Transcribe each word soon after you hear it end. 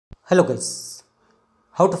Hello guys,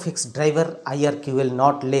 how to fix driver IRQL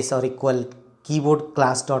not less or equal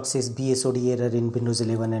kbdclass.sys BSoD error in Windows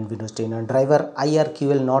 11 and Windows 10. And driver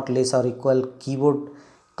IRQL not less or equal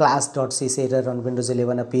kbdclass.sys error on Windows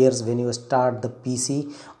 11 appears when you start the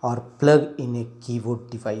PC or plug in a keyboard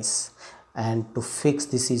device. And to fix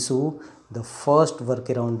this issue, the first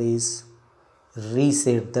workaround is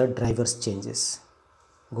reset the driver's changes.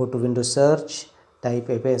 Go to Windows search, type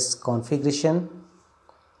fs configuration,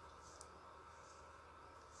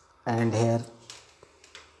 and here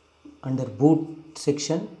under boot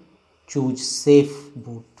section choose safe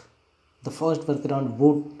boot. The first workaround,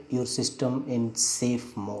 boot your system in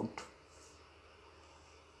safe mode.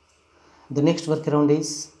 The next workaround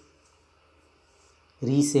is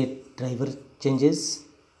reset driver changes.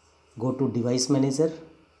 Go to device manager,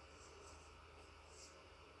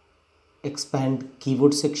 expand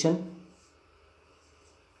keyboard section,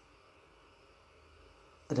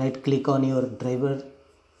 right click on your driver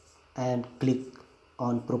and click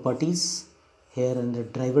on properties. Here under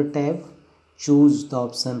driver tab choose the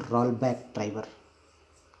option rollback driver.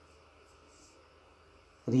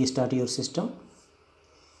 Restart your system.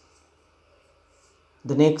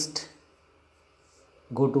 The next,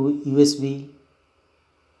 go to USB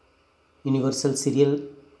universal serial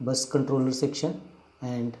bus controller section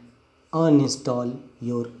and uninstall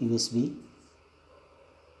your USB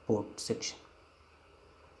port section.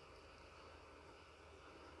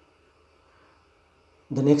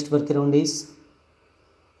 The next workaround is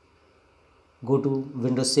go to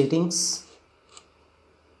Windows settings,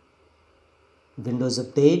 Windows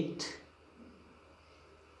update,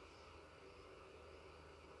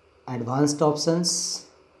 advanced options,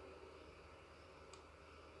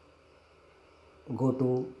 go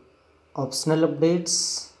to optional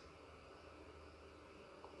updates,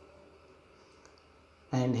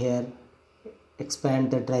 and here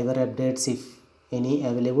expand the driver updates if any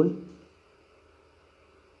available.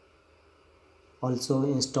 Also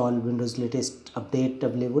install Windows latest update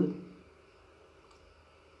available,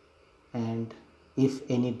 and if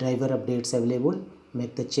any driver updates available,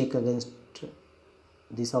 make the check against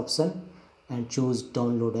this option and choose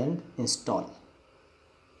download and install,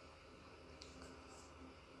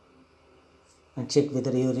 and check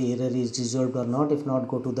whether your error is resolved or not. If not,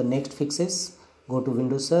 go to the next fixes. Go to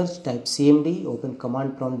Windows search, type cmd, open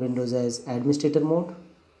command prompt Windows as administrator mode,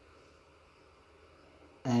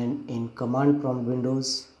 and in command prompt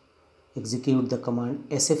Windows execute the command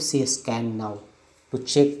sfcscan now to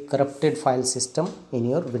check corrupted file system in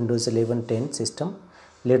your Windows 11-10 system.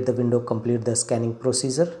 Let the window complete the scanning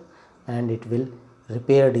procedure and it will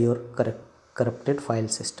repair your corrupted file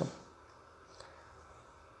system.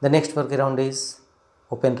 The next workaround is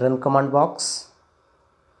open run command box,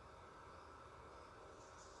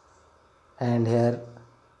 and here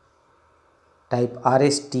type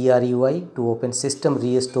rstrui to open system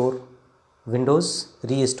restore Windows,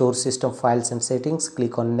 restore system files and settings.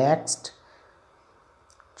 Click on next,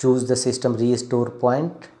 choose the system restore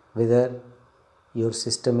point, whether your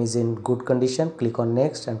system is in good condition. Click on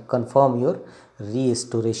next and confirm your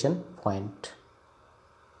restoration point.